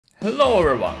Hello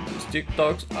everyone, this is Tik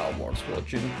Toks. I was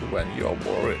watching when you're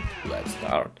bored. Let's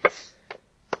start.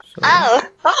 So, Oh!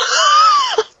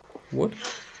 what?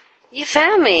 You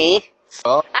found me.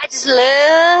 Oh. I just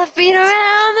love being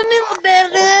around the middle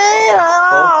bed.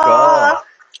 Oh God.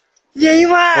 Yeah,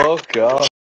 you are. Oh God.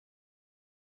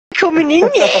 Coming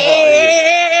in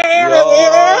there.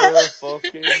 You're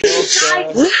fucking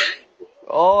okay.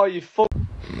 Oh, you fuck.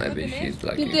 Maybe he's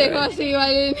like Gede kok sih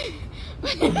Walin.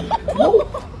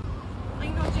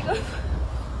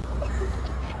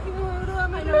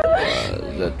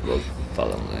 that was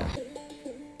suddenly.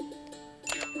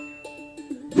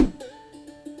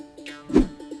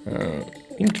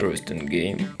 Interesting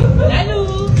game. Oh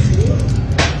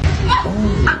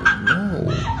no!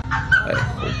 I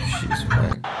hope she's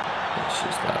fine. Yeah,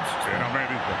 she's loud.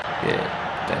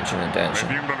 Yeah, attention.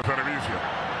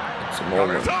 It's a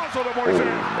moment. Oh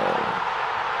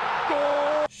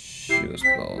no! She was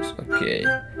close. Okay.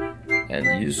 And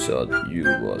you thought you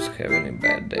was having a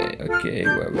bad day. Okay,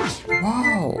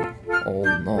 wow! Oh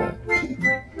no!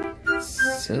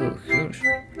 So huge.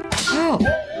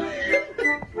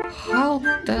 How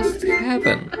does it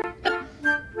happen?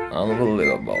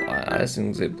 Unbelievable. I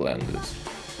think they planned this.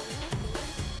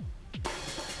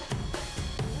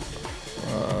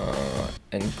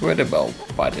 Incredible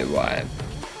party vibe.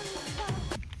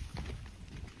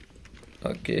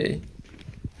 Okay.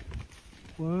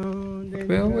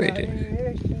 We are waiting.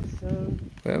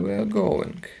 Where we are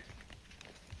going?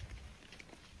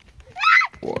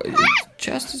 Why, it's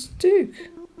just a stick.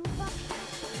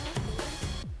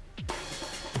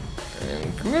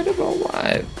 Incredible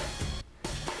vibe.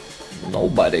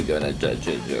 Nobody gonna judge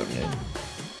your journey.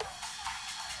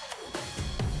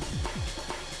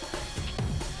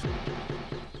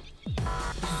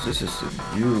 This is a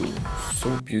view, so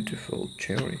beautiful,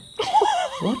 cherry.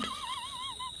 What?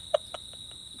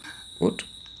 What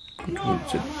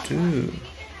would it do?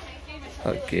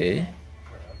 Okay.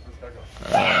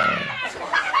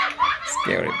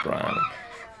 Scary prank.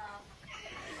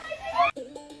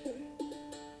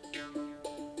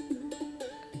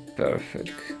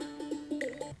 Perfect.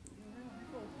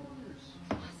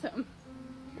 Awesome.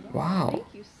 Wow.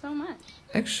 Thank you so much.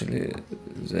 Actually,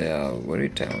 they are very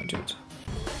talented.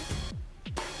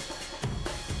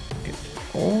 Okay.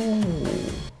 Oh,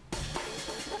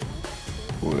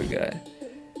 poor guy.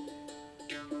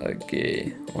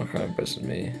 Okay, 100%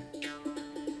 me.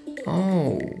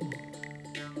 Oh,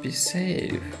 be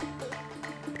safe.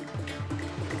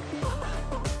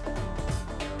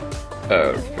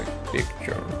 Perfect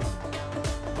picture.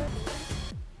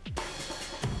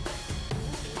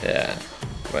 Yeah,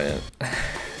 well,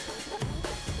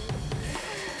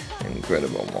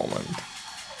 incredible moment.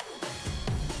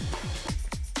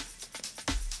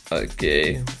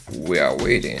 Okay, we are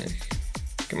waiting.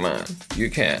 Come on,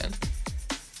 you can.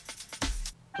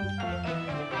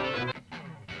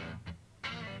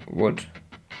 What?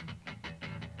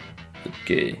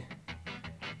 Okay.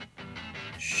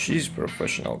 She's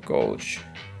professional coach.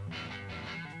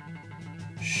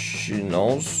 She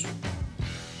knows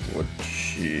what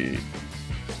she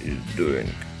is doing,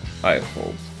 I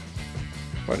hope.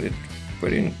 But it's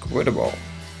pretty incredible.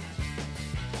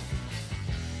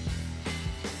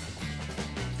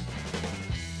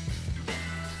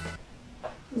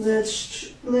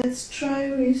 Let's try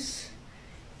with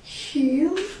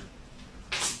heel.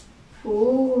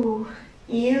 Oh,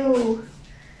 ew.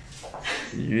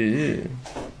 Yeah.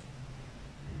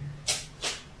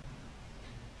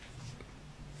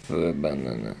 For a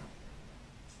banana.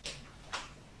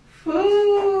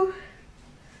 Oh.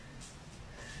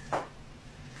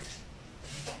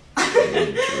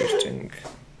 Interesting.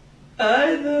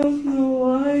 I don't know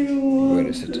why you want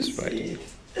Very to satisfying. see it.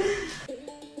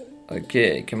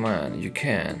 Okay, come on, you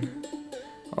can.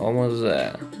 Almost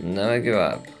there. Never give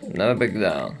up. Never back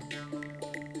down.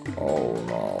 Oh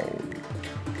no.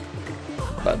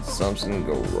 But something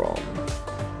go wrong.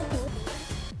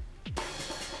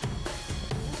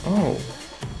 Oh.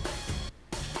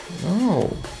 No.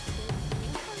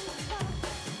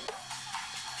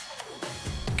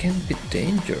 Can be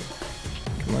danger.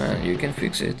 Come on, you can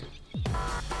fix it.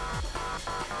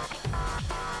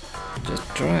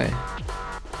 Just try.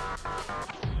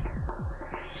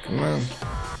 Come on.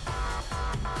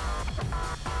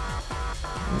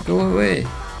 Go away.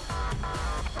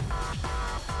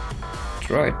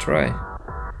 Try.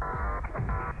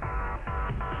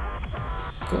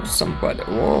 Call somebody.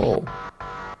 Whoa.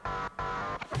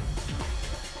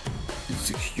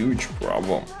 It's a huge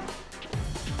problem.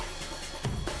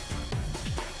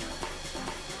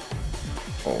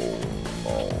 Oh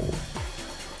no.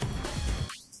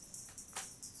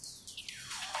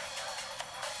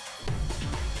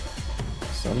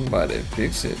 Somebody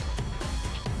fix it.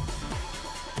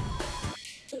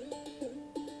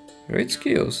 Great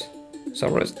skills.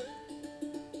 Some rest.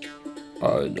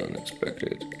 I don't expect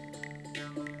it.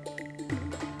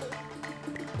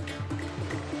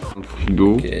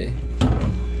 Du? Okay.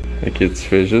 Ik heb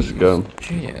twee zus gaan.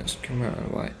 Genius, come on,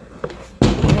 why?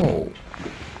 Oh.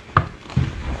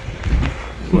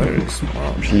 Very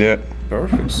smart. Ja.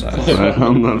 Perfect size. Wij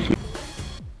gaan dan.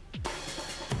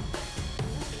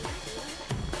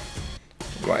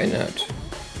 Why not?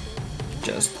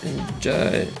 Just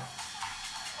enjoy.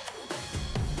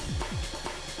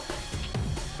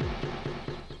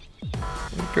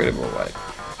 Incredible life.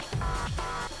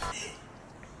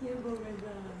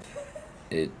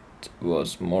 It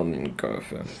was morning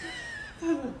coffee.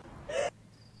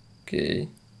 Okay.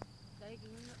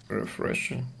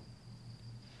 Refreshing.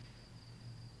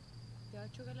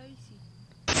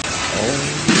 Oh.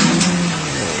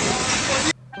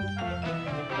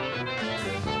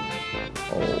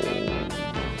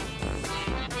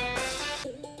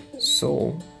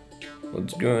 So,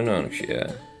 what's going on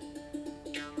here?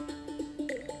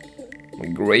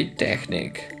 Great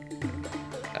technique.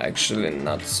 Actually,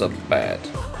 not so bad.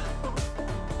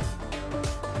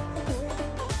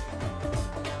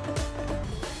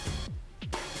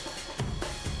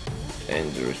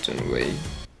 Interesting way.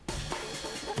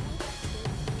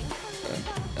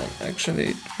 And actually,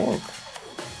 it worked.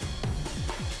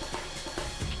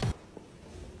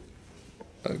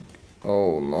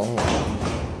 Oh no.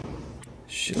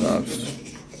 She loves.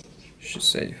 She's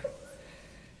safe.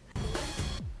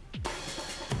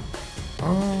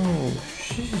 Oh,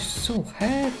 she's so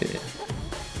happy.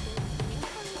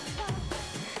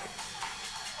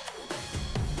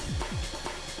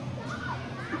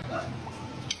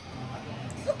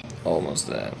 Almost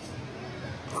there.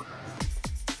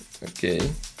 Okay.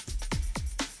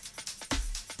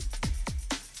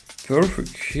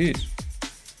 Perfect hit.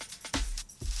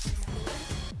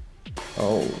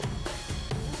 Oh.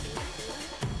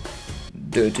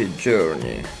 Dirty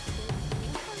journey.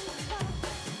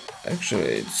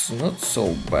 Actually, it's not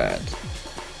so bad.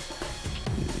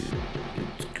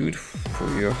 It's good for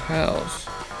your house.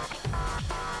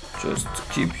 Just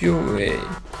keep your way.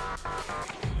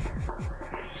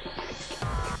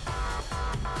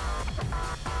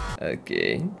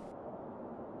 Okay.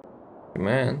 Come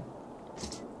on.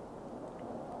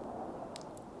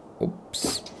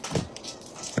 Oops.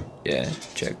 Yeah,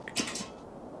 check.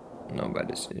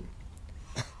 Nobody's here.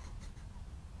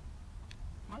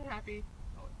 I'm happy.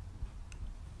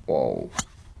 Whoa.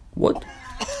 What?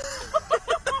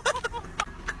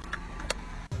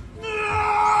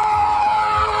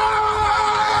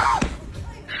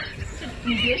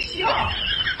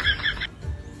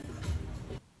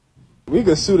 We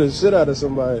could sue the shit out of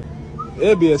somebody.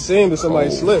 It'd be a shame if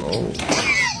somebody slipped. Oh.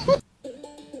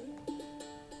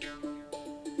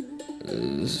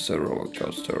 This is a roller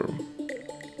coaster.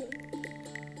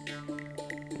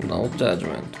 No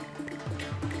judgment.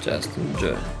 Just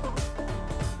enjoy.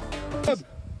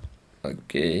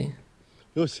 Okay.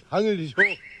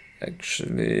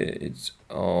 Actually, it's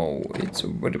it's a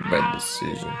very bad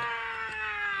decision.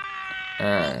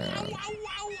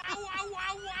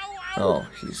 Oh,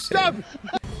 he's safe.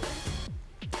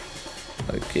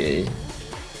 Okay.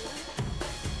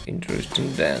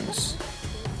 Interesting dance.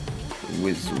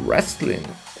 With wrestling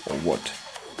or what?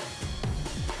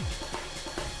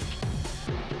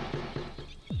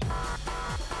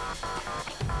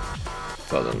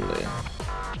 Suddenly.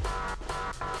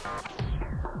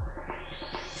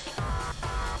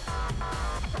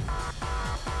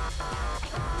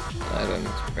 I don't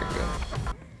expect that.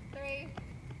 3,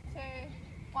 2,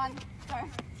 1, go.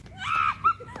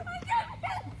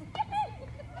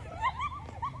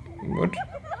 What?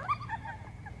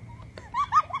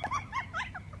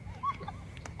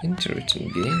 Interesting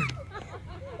game.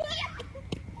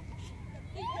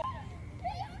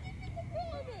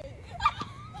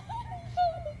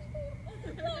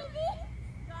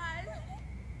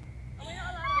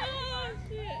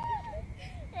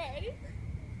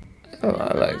 Oh,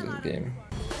 I like this game.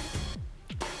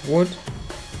 What?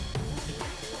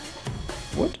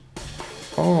 What?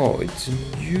 Oh, it's a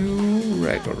new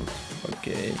record.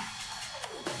 Okay.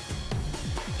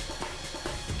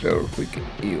 Perfect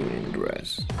evening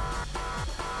dress.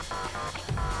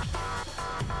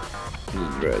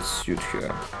 The dress suits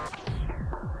her.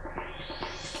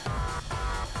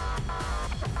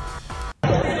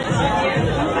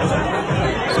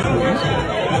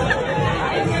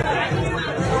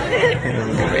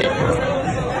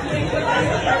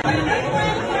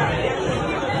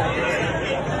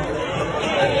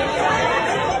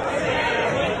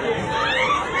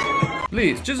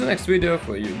 Please choose the next video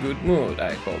for your good mood.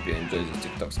 I hope you enjoyed this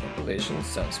Tik Toks compilation.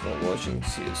 Thanks for watching.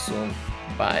 See you soon.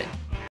 Bye.